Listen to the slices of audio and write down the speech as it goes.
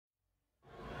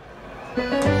Hello,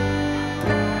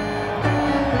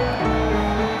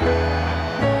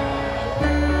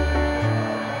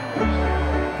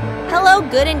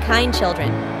 good and kind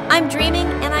children. I'm Dreaming,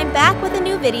 and I'm back with a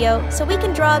new video so we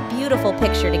can draw a beautiful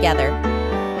picture together.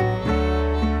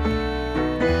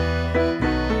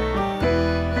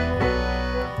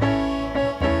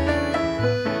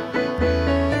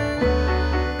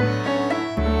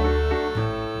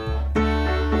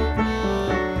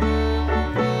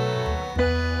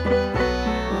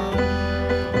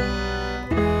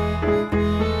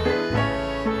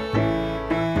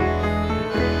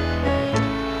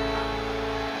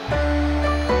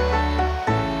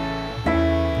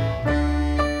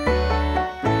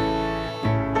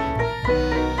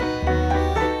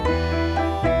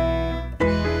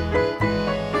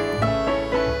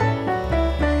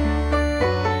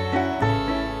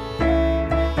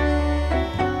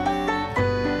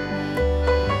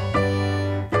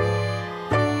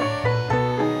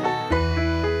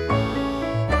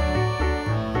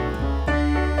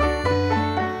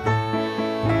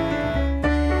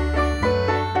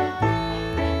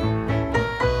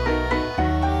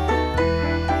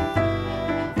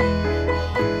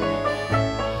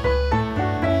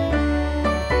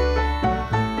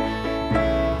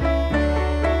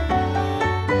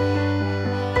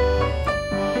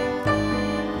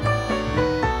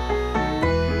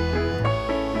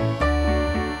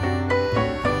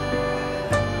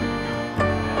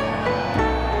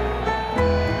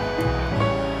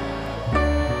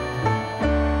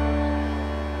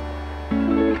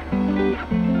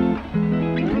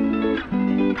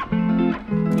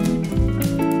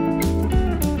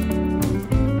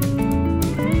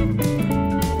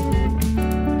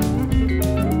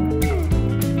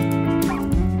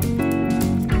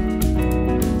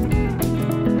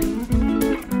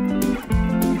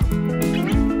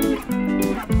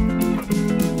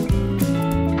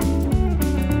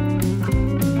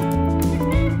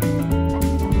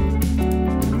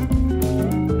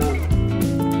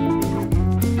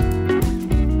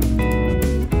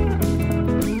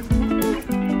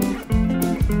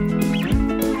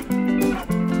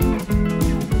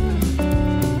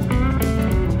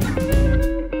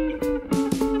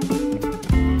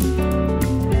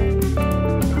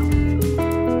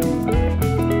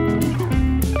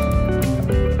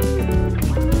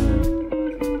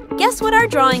 Guess what our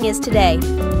drawing is today?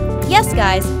 Yes,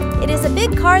 guys, it is a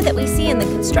big car that we see in the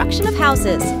construction of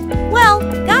houses. Well,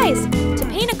 guys, to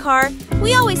paint a car,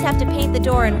 we always have to paint the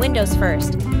door and windows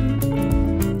first.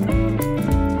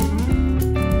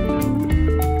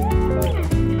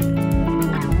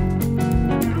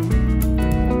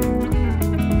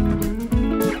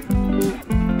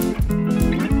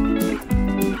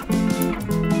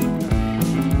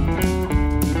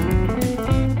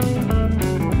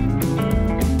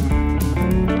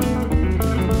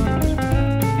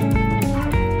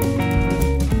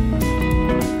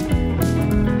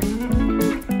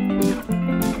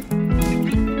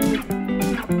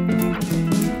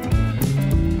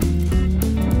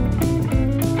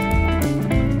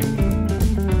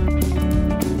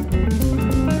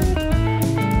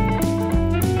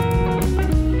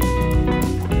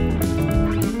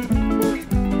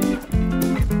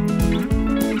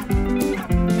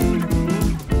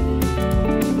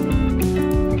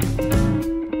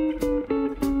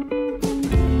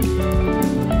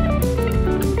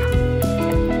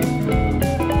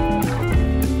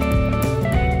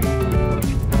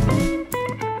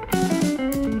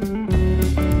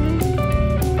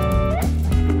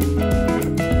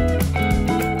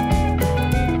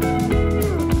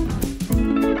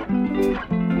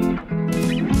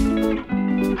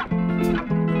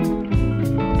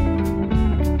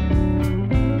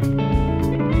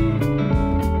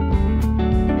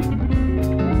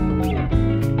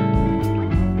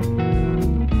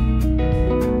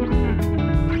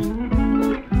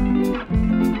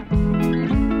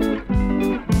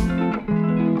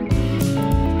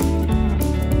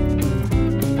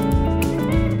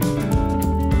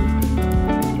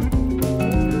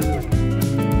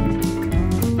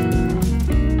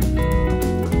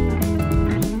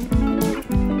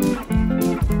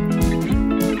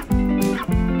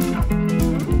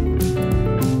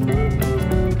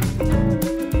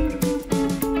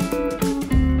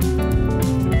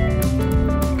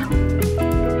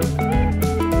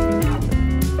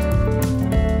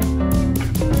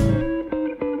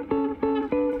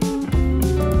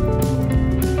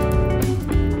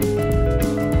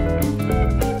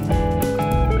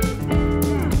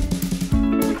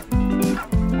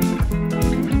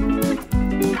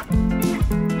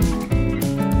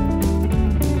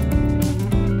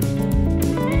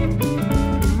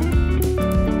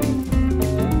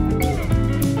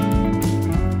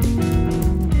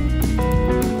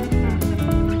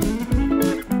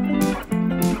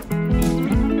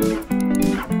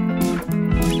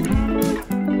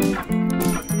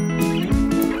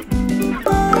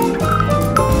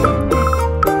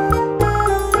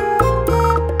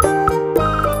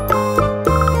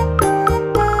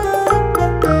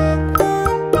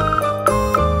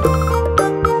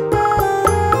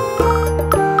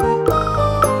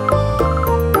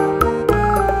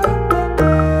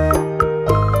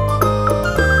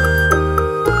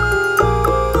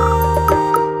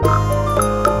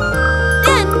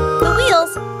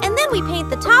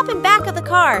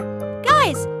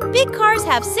 Big cars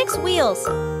have 6 wheels.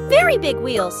 Very big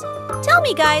wheels. Tell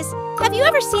me, guys, have you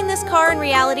ever seen this car in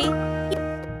reality?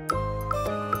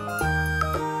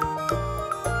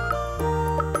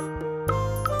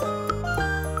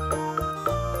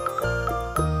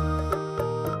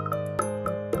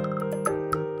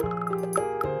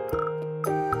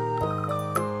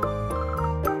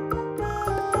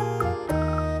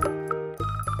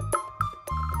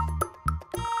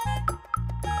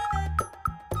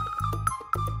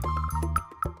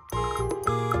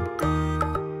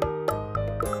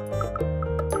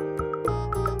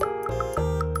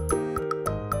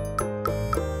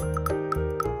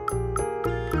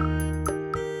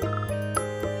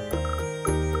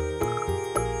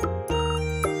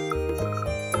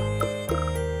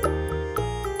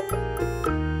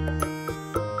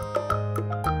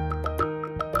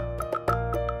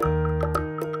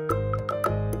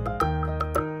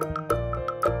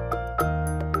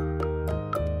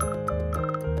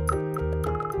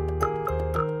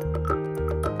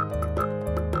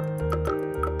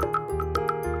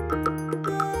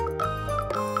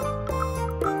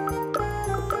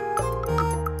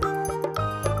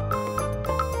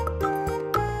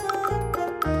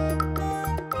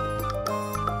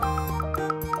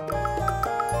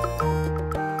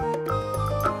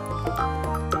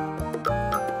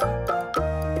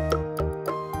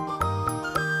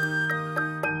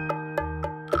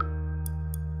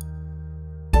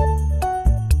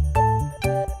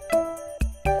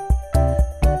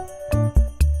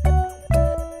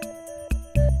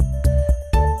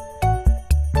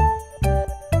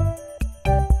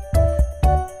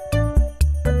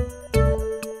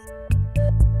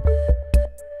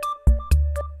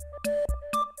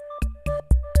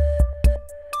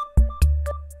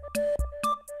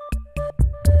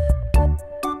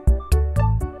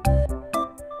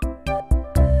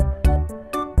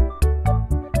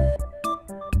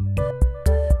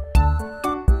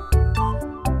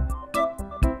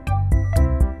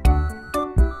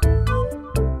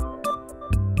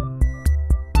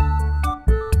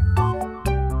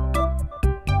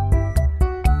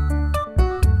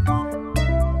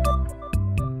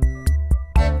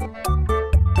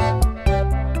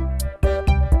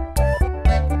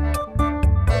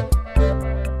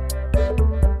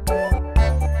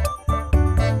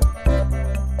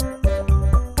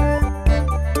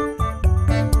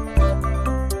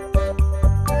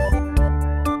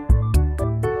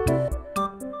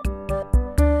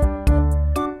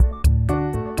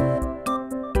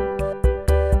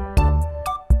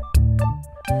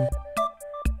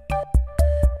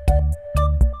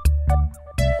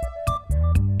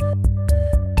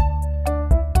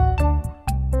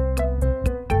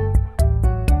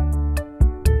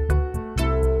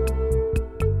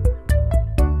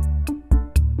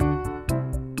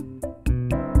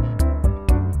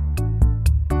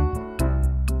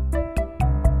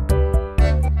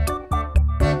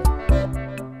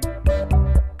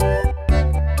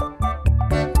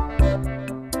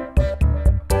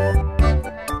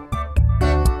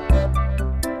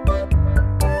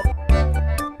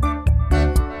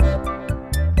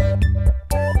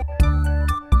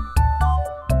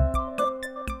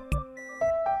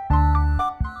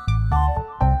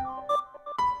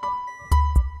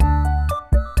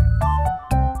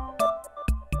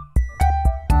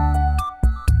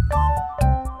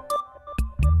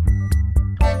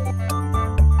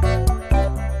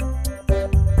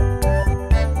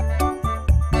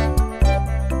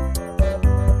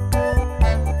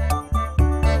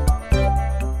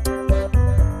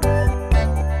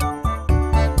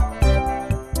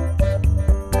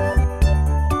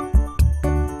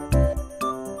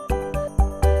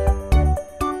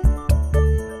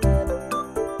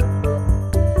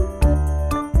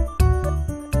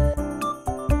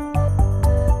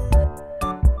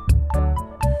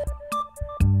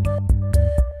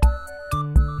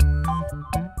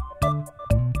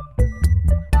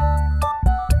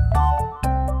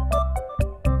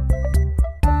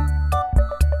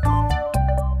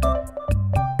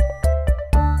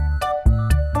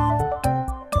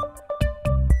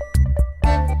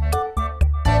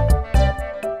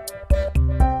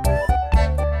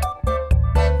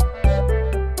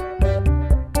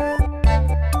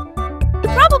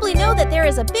 there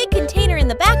is a big container in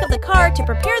the back of the car to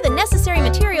prepare the necessary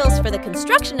materials for the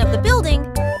construction of the building,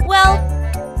 well,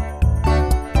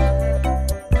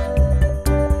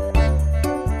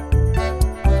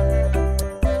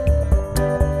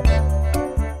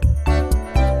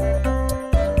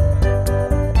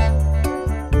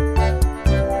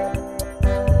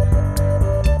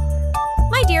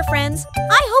 my dear friends,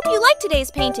 I hope you liked today's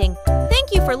painting.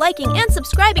 Thank you for liking and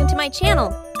subscribing to my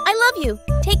channel. I love you.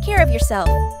 Take care of yourself.